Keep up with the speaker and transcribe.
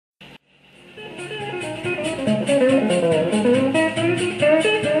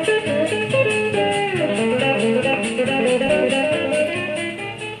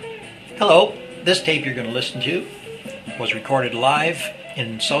Hello, this tape you're going to listen to was recorded live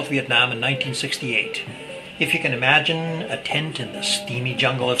in South Vietnam in 1968. If you can imagine a tent in the steamy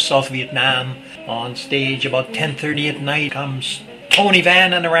jungle of South Vietnam, on stage about 10:30 at night comes Tony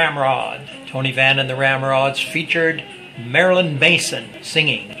Van and the Ramrods. Tony Van and the Ramrods featured Marilyn Mason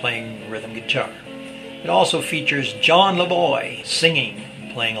singing, playing rhythm guitar. It also features John LeBoy singing,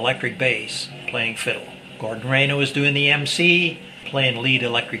 playing electric bass, playing fiddle. Gordon Reno is doing the MC, playing lead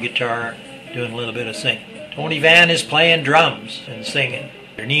electric guitar, doing a little bit of singing. Tony Van is playing drums and singing.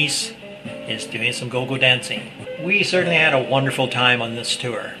 Their niece is doing some go-go dancing. We certainly had a wonderful time on this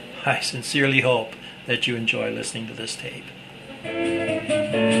tour. I sincerely hope that you enjoy listening to this tape.